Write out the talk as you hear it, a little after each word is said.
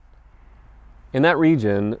In that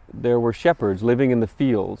region, there were shepherds living in the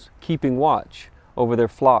fields, keeping watch over their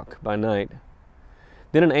flock by night.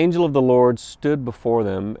 Then an angel of the Lord stood before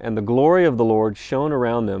them, and the glory of the Lord shone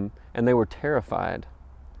around them, and they were terrified.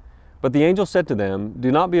 But the angel said to them,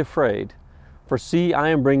 "Do not be afraid, for see, I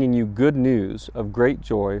am bringing you good news of great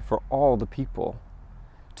joy for all the people.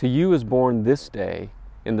 To you is born this day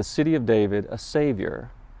in the city of David a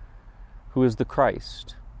Savior, who is the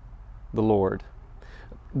Christ, the Lord.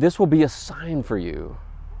 This will be a sign for you.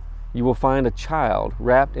 You will find a child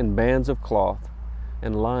wrapped in bands of cloth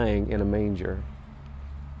and lying in a manger."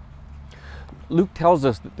 Luke tells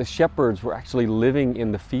us that the shepherds were actually living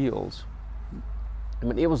in the fields. I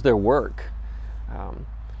mean, it was their work.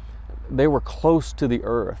 They were close to the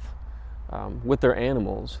earth with their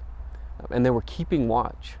animals, and they were keeping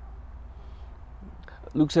watch.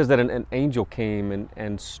 Luke says that an angel came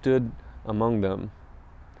and stood among them,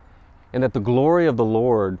 and that the glory of the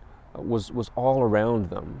Lord was all around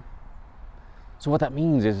them. So what that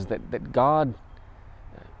means is that God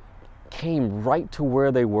came right to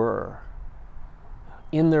where they were,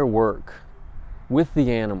 in their work, with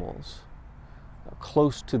the animals,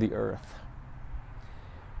 close to the earth.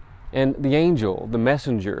 And the angel, the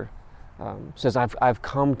messenger, says, I've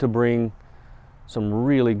come to bring some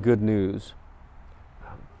really good news.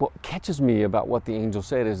 What catches me about what the angel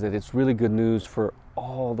said is that it's really good news for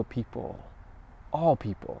all the people, all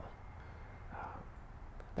people.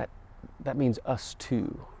 That means us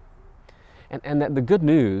too. And that the good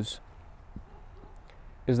news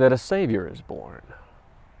is that a Savior is born.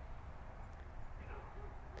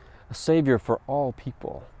 A Savior for all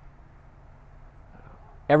people.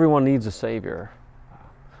 Everyone needs a Savior.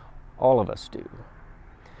 All of us do.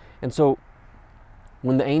 And so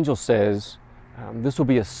when the angel says, this will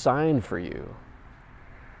be a sign for you,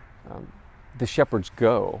 the shepherds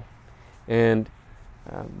go and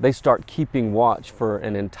they start keeping watch for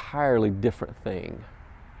an entirely different thing.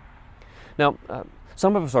 Now,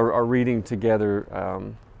 some of us are reading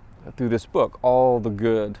together through this book, All the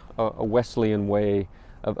Good, a Wesleyan way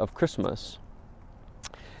of Christmas.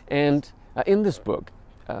 And in this book,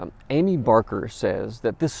 Amy Barker says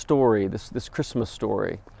that this story, this Christmas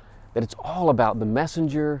story, that it's all about the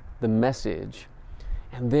messenger, the message,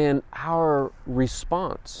 and then our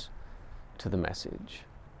response to the message.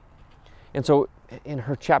 And so in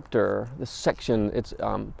her chapter, this section, it's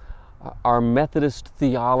our Methodist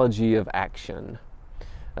theology of action.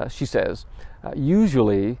 She says,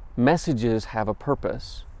 usually messages have a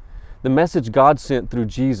purpose. The message God sent through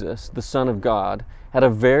Jesus, the Son of God, had a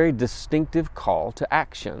very distinctive call to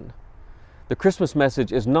action. The Christmas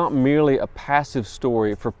message is not merely a passive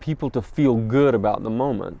story for people to feel good about the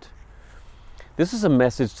moment. This is a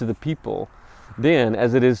message to the people then,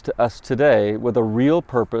 as it is to us today, with a real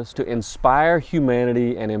purpose to inspire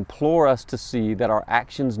humanity and implore us to see that our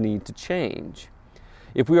actions need to change.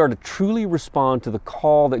 If we are to truly respond to the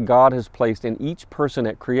call that God has placed in each person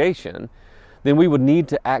at creation, then we would need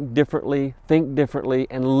to act differently, think differently,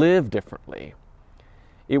 and live differently.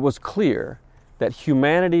 It was clear that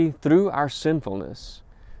humanity, through our sinfulness,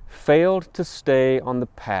 failed to stay on the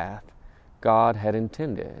path God had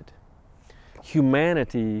intended.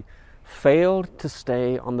 Humanity failed to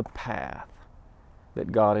stay on the path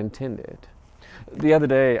that God intended. The other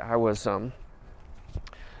day, I was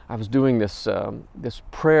doing this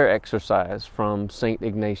prayer exercise from St.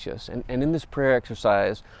 Ignatius, and in this prayer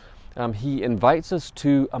exercise, he invites us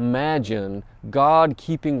to imagine God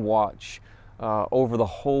keeping watch over the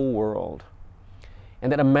whole world,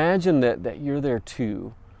 and that imagine that you're there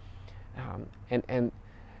too, and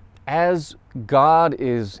as God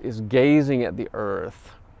is gazing at the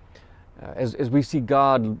earth, as we see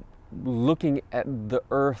God looking at the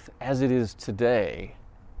earth as it is today,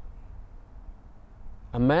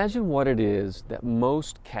 imagine what it is that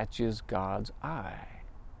most catches God's eye.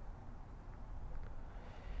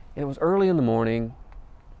 And it was early in the morning,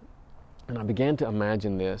 and I began to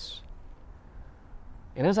imagine this.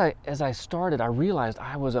 And as I started, I realized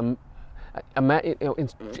I was in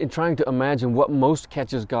trying to imagine what most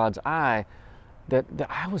catches God's eye, that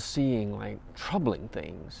I was seeing like troubling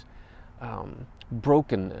things,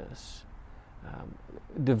 brokenness,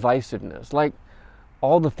 divisiveness, like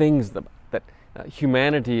all the things that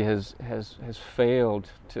humanity has failed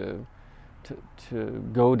to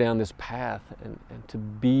go down this path and to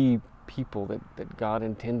be people that God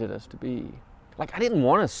intended us to be. Like, I didn't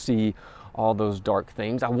want to see all those dark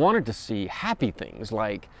things. I wanted to see happy things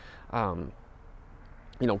like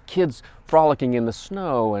kids frolicking in the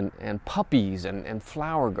snow and puppies and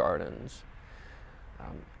flower gardens.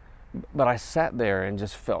 But I sat there and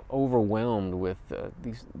just felt overwhelmed with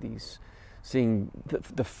these seeing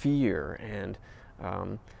the fear and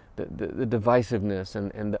the divisiveness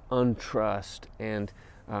and the untrust and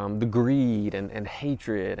the greed and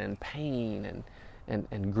hatred and pain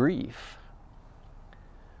and grief.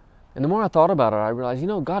 And the more I thought about it, I realized,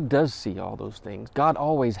 God does see all those things. God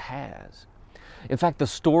always has. In fact, the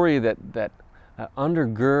story that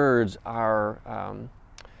undergirds our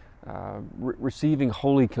receiving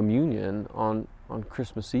Holy Communion on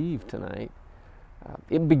Christmas Eve tonight,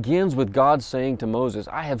 it begins with God saying to Moses,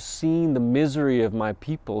 I have seen the misery of my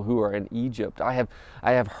people who are in Egypt. I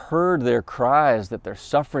have heard their cries that they're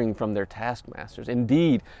suffering from their taskmasters.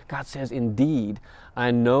 Indeed, God says, indeed,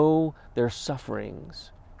 I know their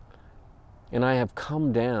sufferings, and I have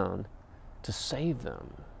come down to save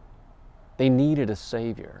them. They needed a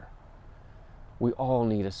Savior. We all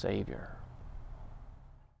need a Savior.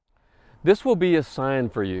 This will be a sign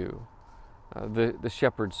for you, the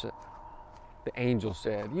shepherd said. The angel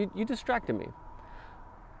said, you distracted me.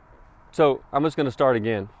 So I'm just going to start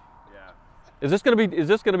again. Yeah. Is this going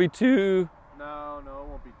to be too? No, it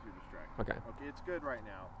won't be too distracting. Okay. Okay, it's good right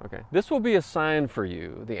now. Okay. This will be a sign for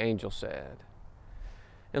you, the angel said.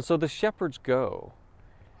 And so the shepherds go,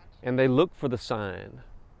 and they look for the sign.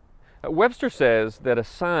 Webster says that a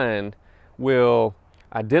sign will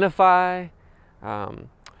identify,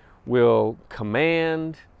 will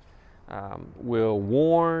command, will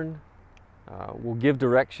warn, will give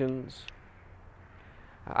directions.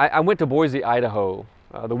 I went to Boise, Idaho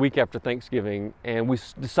the week after Thanksgiving, and we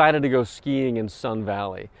decided to go skiing in Sun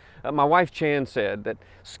Valley. My wife Chan said that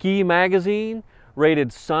Ski Magazine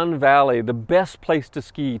rated Sun Valley the best place to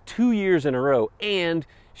ski 2 years in a row, and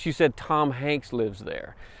she said Tom Hanks lives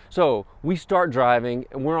there. So we start driving,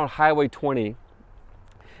 and we're on Highway 20,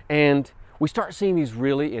 and we start seeing these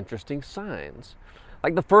really interesting signs.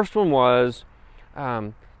 Like the first one was,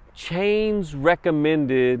 chains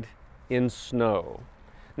recommended in snow.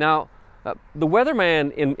 Now, the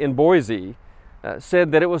weatherman in Boise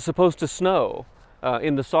said that it was supposed to snow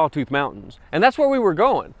in the Sawtooth Mountains. And that's where we were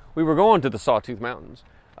going. We were going to the Sawtooth Mountains.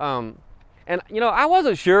 And, I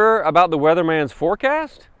wasn't sure about the weatherman's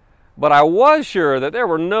forecast, but I was sure that there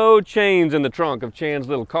were no chains in the trunk of Chan's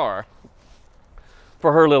little car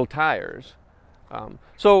for her little tires.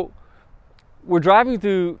 So we're driving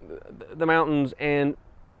through the mountains, and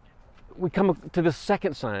we come to the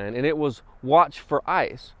second sign, and it was watch for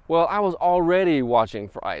ice. Well, I was already watching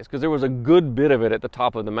for ice because there was a good bit of it at the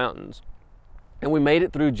top of the mountains, and we made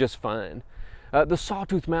it through just fine. The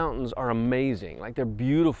Sawtooth Mountains are amazing. Like, they're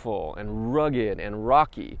beautiful and rugged and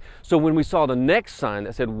rocky. So when we saw the next sign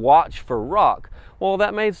that said watch for rock, well,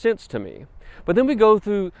 that made sense to me. But then we go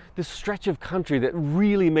through this stretch of country that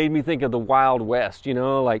really made me think of the Wild West,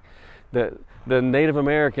 like the Native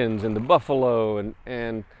Americans and the buffalo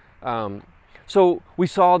and so we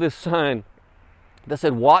saw this sign that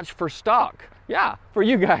said watch for stock. Yeah, for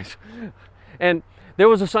you guys. And there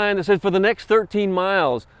was a sign that said for the next 13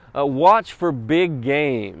 miles, watch for big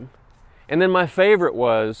game. And then my favorite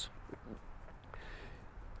was,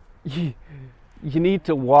 you need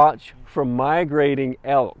to watch for migrating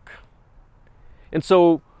elk. And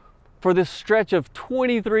so for this stretch of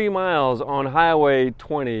 23 miles on Highway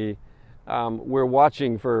 20, we're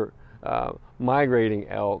watching for migrating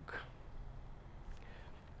elk.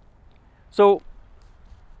 So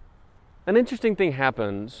an interesting thing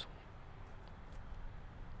happens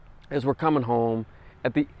as we're coming home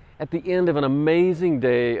at the end of an amazing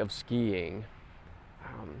day of skiing.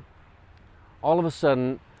 All of a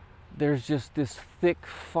sudden, there's just this thick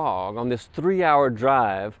fog on this 3-hour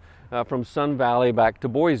drive from Sun Valley back to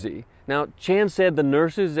Boise. Now, Chan said the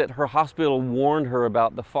nurses at her hospital warned her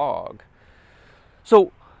about the fog.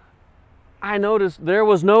 So I noticed there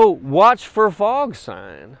was no watch for fog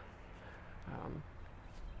sign.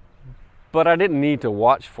 But I didn't need to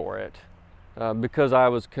watch for it because I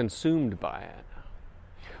was consumed by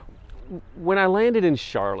it. When I landed in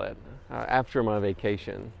Charlotte after my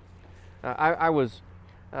vacation, I was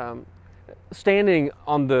standing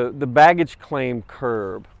on the baggage claim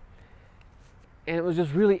curb, and it was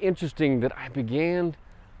just really interesting that I began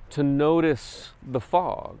to notice the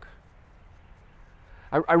fog.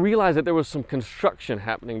 I realized that there was some construction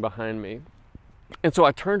happening behind me. And so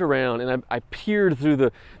I turned around and I peered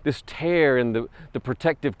through this tear in the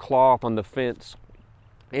protective cloth on the fence.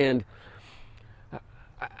 And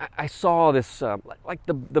I saw this, like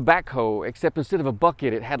the backhoe, except instead of a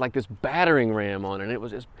bucket, it had like this battering ram on it. And it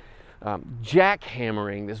was just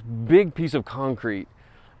jackhammering this big piece of concrete,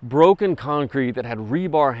 broken concrete that had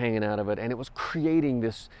rebar hanging out of it. And it was creating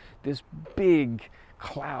this big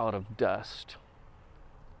cloud of dust.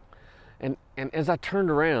 And as I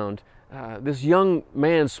turned around, this young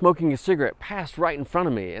man smoking a cigarette passed right in front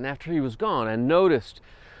of me, and after he was gone, I noticed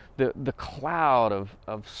the cloud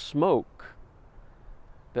of smoke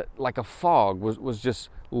that, like a fog, was just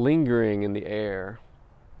lingering in the air.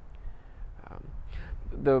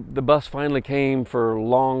 The bus finally came for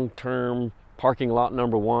long-term parking lot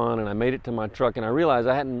number 1, and I made it to my truck, and I realized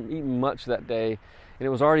I hadn't eaten much that day, and it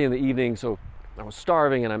was already in the evening, so I was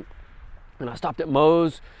starving, and I stopped at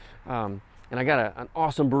Moe's, and I got an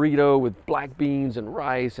awesome burrito with black beans and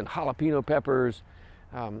rice and jalapeno peppers,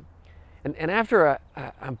 and after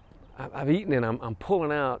I've eaten and I'm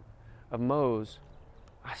pulling out of Moe's,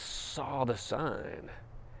 I saw the sign.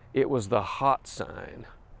 It was the hot sign,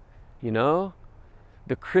 you know,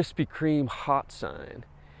 the Krispy Kreme hot sign.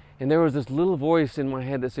 And there was this little voice in my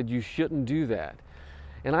head that said, you shouldn't do that.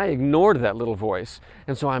 And I ignored that little voice.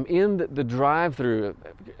 And so I'm in the drive-thru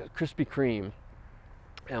at Krispy Kreme.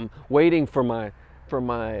 I'm waiting for my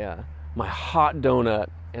hot donut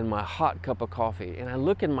and my hot cup of coffee. And I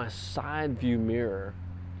look in my side view mirror,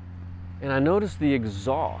 and I notice the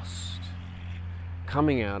exhaust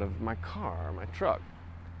coming out of my car, my truck.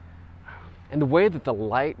 And the way that the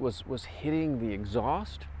light was hitting the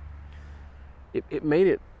exhaust, it made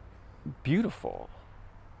it beautiful.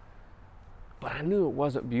 But I knew it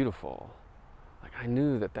wasn't beautiful. Like, I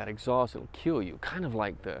knew that exhaust, it'll kill you, kind of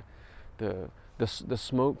like the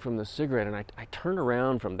smoke from the cigarette. And I turned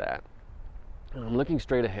around from that, and I'm looking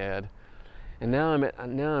straight ahead, and now I'm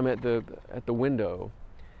at the window,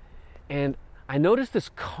 and I noticed this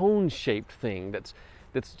cone-shaped thing that's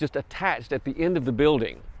just attached at the end of the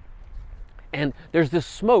building, and there's this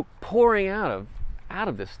smoke pouring out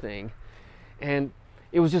of this thing, and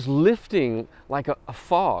it was just lifting like a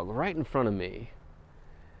fog right in front of me.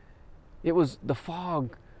 It was the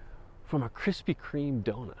fog from a Krispy Kreme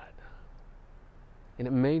donut, and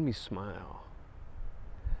it made me smile.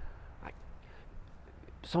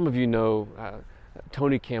 Some of you know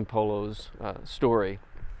Tony Campolo's story.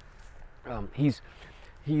 He's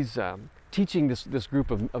teaching this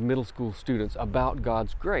group of middle school students about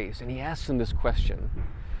God's grace, and he asks them this question: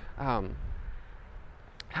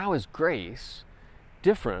 how is grace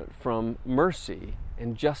different from mercy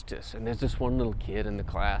and justice? And there's this one little kid in the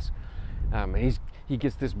class, and he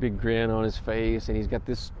gets this big grin on his face, and he's got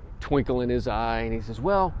this twinkle in his eye, and he says,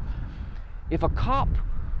 well, if a cop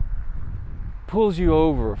pulls you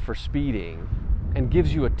over for speeding and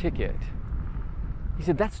gives you a ticket, he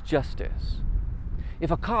said, that's justice. If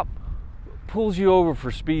a cop pulls you over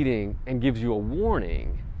for speeding and gives you a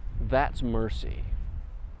warning, that's mercy.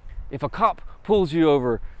 If a cop pulls you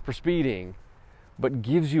over for speeding but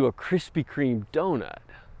gives you a Krispy Kreme donut,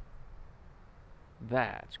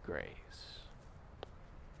 that's grace.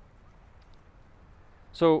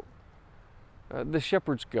 So the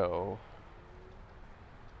shepherds go,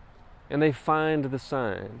 and they find the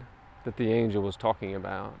sign that the angel was talking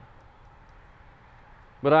about.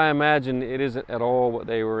 But I imagine it isn't at all what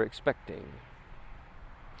they were expecting.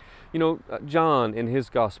 You know, John, in his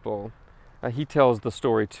gospel, he tells the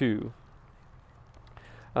story too.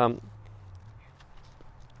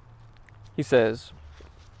 He says,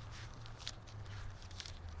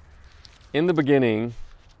 in the beginning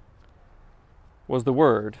was the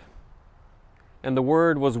Word, and the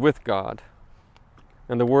Word was with God,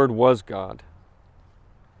 and the Word was God.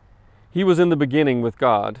 He was in the beginning with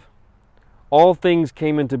God. All things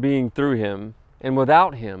came into being through him, and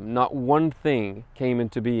without him not one thing came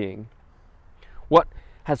into being. What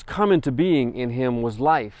has come into being in him was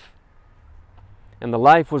life, and the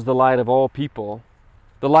life was the light of all people.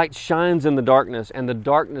 The light shines in the darkness, and the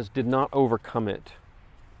darkness did not overcome it.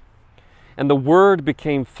 And the Word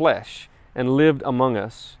became flesh and lived among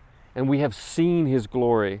us, and we have seen his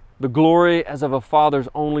glory, the glory as of a Father's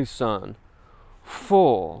only Son,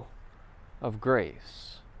 full of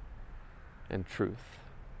grace and truth.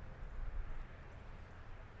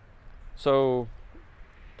 So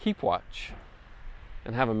keep watch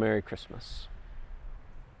and have a Merry Christmas.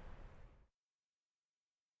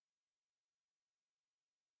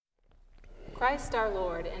 Christ our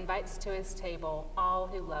Lord invites to his table all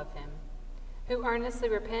who love him, who earnestly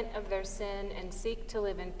repent of their sin and seek to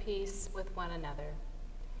live in peace with one another.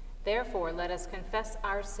 Therefore, let us confess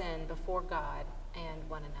our sin before God and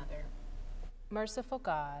one another. Merciful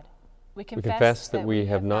God, we confess that we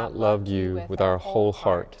have not loved you with our whole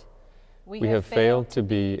heart. We have failed to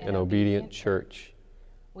be an obedient church.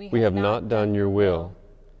 We have not done your will.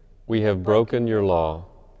 We have broken your law.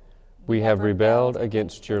 We have rebelled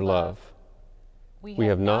against your love. We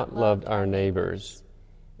have not loved our neighbors,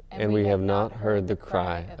 and we have not heard the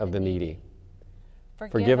cry of the needy.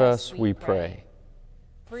 Forgive us, we pray.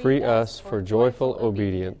 Free us for joyful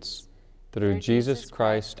obedience, through Jesus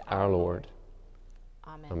Christ our Lord.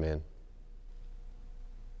 Amen. Amen.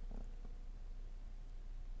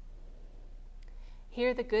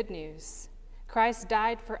 Hear the good news. Christ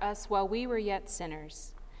died for us while we were yet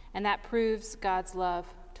sinners, and that proves God's love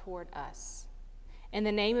toward us. In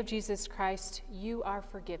the name of Jesus Christ, you are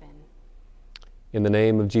forgiven. In the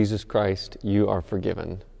name of Jesus Christ, you are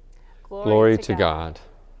forgiven. Glory to God.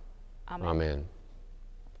 Amen. Amen.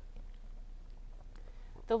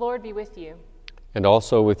 The Lord be with you. And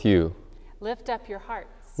also with you. Lift up your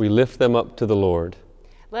hearts. We lift them up to the Lord.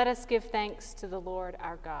 Let us give thanks to the Lord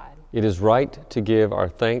our God. It is right to give our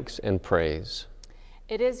thanks and praise.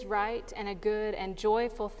 It is right and a good and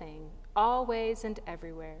joyful thing, always and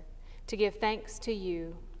everywhere, to give thanks to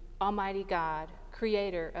you, Almighty God,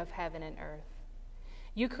 creator of heaven and earth.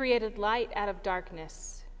 You created light out of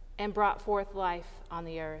darkness and brought forth life on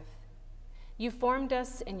the earth. You formed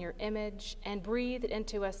us in your image and breathed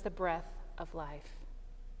into us the breath of life.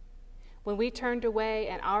 When we turned away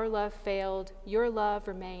and our love failed, your love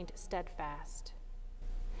remained steadfast.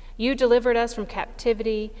 You delivered us from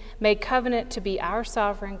captivity, made covenant to be our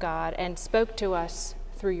sovereign God, and spoke to us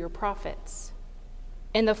through your prophets.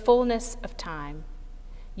 In the fullness of time,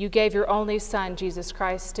 you gave your only Son, Jesus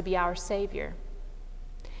Christ, to be our Savior.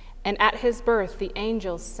 And at his birth, the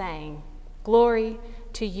angels sang, "Glory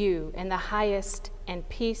to you in the highest, and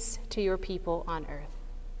peace to your people on earth."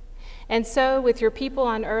 And so, with your people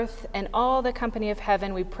on earth and all the company of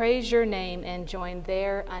heaven, we praise your name and join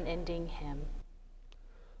their unending hymn.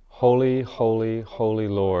 Holy, holy, holy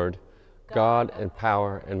Lord, God and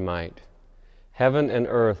power and might. Heaven and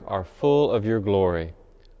earth are full of your glory.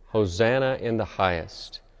 Hosanna in the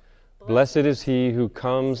highest. Blessed is he who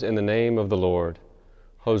comes in the name of the Lord.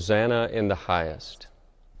 Hosanna in the highest.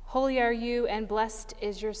 Holy are you, and blessed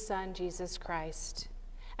is your Son, Jesus Christ.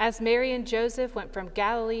 As Mary and Joseph went from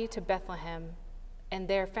Galilee to Bethlehem, and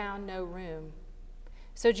there found no room,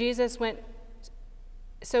 so Jesus went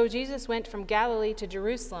from Galilee to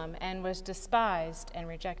Jerusalem and was despised and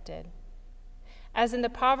rejected. As in the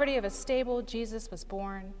poverty of a stable Jesus was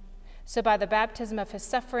born, so by the baptism of his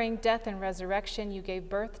suffering, death, and resurrection you gave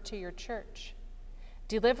birth to your church,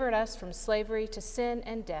 delivered us from slavery to sin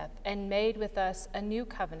and death, and made with us a new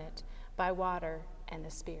covenant by water and the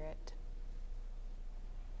Spirit.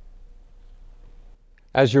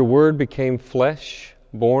 As your word became flesh,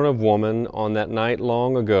 born of woman, on that night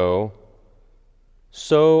long ago,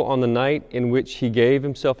 so on the night in which he gave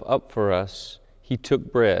himself up for us, he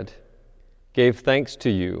took bread, gave thanks to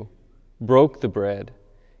you, broke the bread,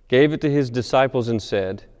 gave it to his disciples and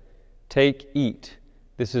said, "Take, eat,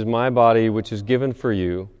 this is my body which is given for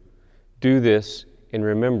you. Do this in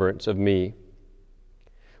remembrance of me."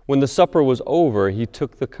 When the supper was over, he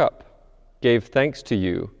took the cup, gave thanks to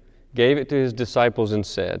you, gave it to his disciples and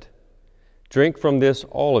said, "Drink from this,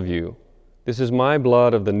 all of you. This is my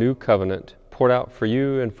blood of the new covenant, poured out for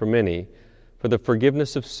you and for many, for the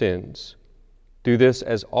forgiveness of sins. Do this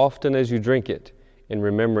as often as you drink it in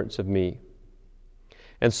remembrance of me."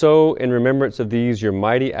 And so, in remembrance of these your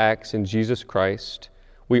mighty acts in Jesus Christ,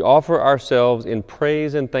 we offer ourselves in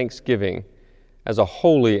praise and thanksgiving as a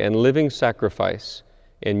holy and living sacrifice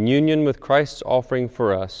in union with Christ's offering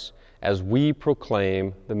for us, as we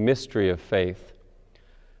proclaim the mystery of faith.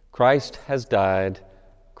 Christ has died,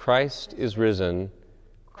 Christ is risen,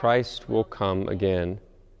 Christ will come again.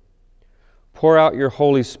 Pour out your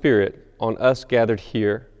Holy Spirit on us gathered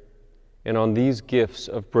here and on these gifts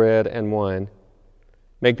of bread and wine.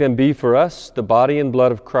 Make them be for us the body and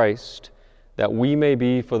blood of Christ, that we may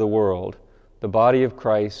be for the world the body of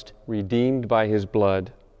Christ, redeemed by his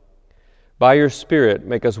blood. By your Spirit,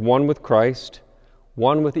 make us one with Christ,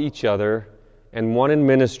 one with each other, and one in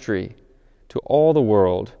ministry to all the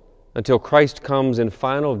world, until Christ comes in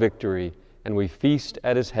final victory and we feast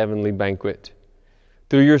at his heavenly banquet.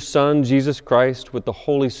 Through your Son, Jesus Christ, with the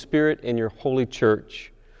Holy Spirit in your holy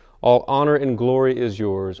church, all honor and glory is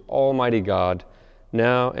yours, Almighty God,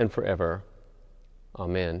 now and forever.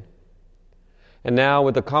 Amen. And now,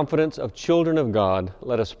 with the confidence of children of God,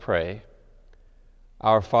 let us pray.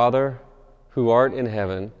 Our Father, who art in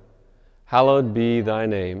heaven, hallowed be thy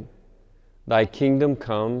name. Thy kingdom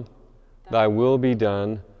come, thy will be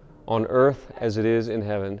done, on earth as it is in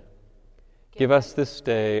heaven. Give us this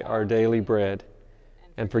day our daily bread,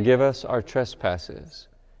 and forgive us our trespasses,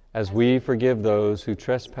 as we forgive those who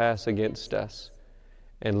trespass against us.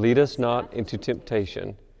 And lead us not into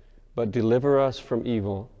temptation, but deliver us from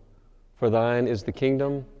evil. For thine is the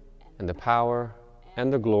kingdom, and the power,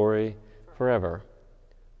 and the glory, forever.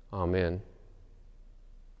 Amen.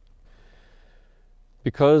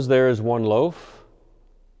 Because there is one loaf,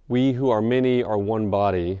 We who are many are one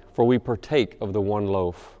body, for we partake of the one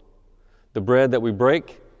loaf. The bread that we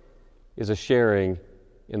break is a sharing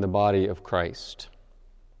in the body of Christ.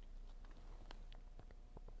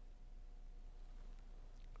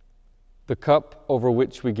 The cup over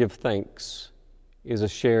which we give thanks is a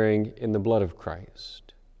sharing in the blood of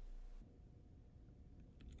Christ.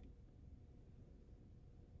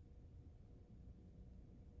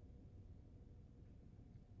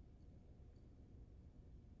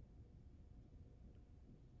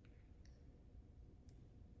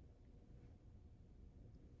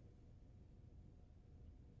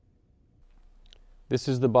 This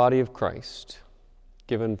is the body of Christ,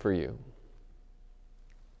 given for you.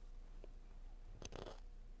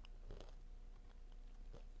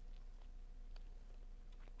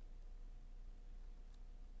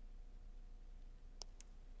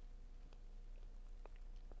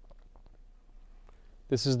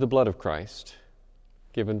 This is the blood of Christ,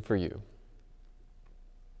 given for you.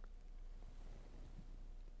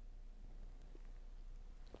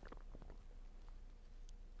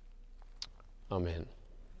 Amen.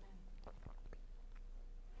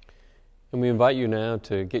 And we invite you now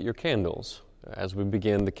to get your candles as we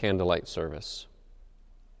begin the candlelight service.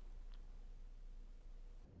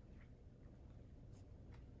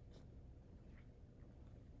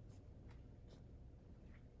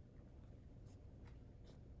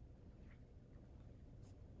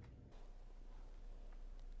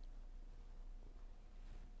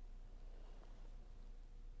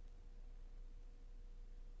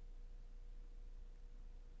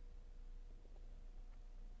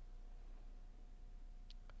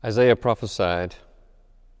 Isaiah prophesied,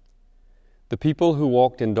 "The people who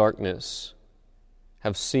walked in darkness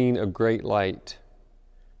have seen a great light.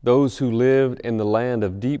 Those who lived in the land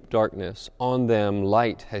of deep darkness, on them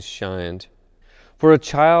light has shined. For a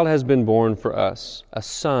child has been born for us, a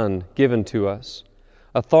son given to us.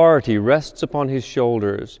 Authority rests upon his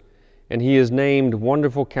shoulders, and he is named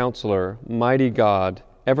Wonderful Counselor, Mighty God,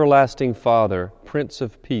 Everlasting Father, Prince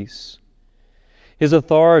of Peace. His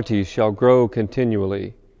authority shall grow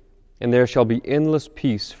continually, and there shall be endless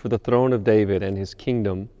peace for the throne of David and his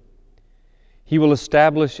kingdom. He will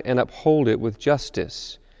establish and uphold it with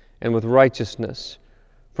justice and with righteousness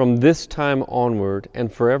from this time onward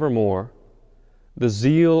and forevermore. The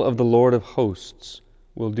zeal of the Lord of hosts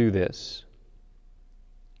will do this."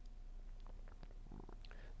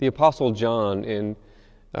 The Apostle John, in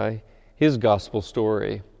his gospel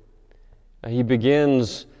story, he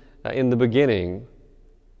begins in the beginning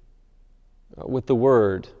with the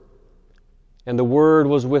Word. And the Word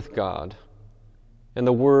was with God, and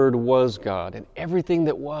the Word was God, and everything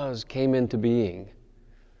that was came into being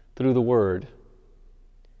through the Word.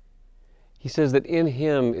 He says that in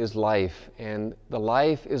Him is life, and the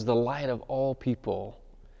life is the light of all people.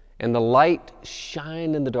 And the light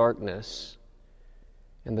shined in the darkness,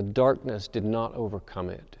 and the darkness did not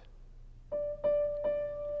overcome it.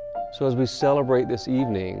 So as we celebrate this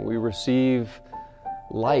evening, we receive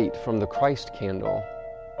light from the Christ candle,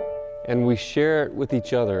 and we share it with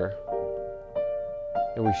each other,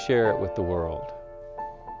 and we share it with the world.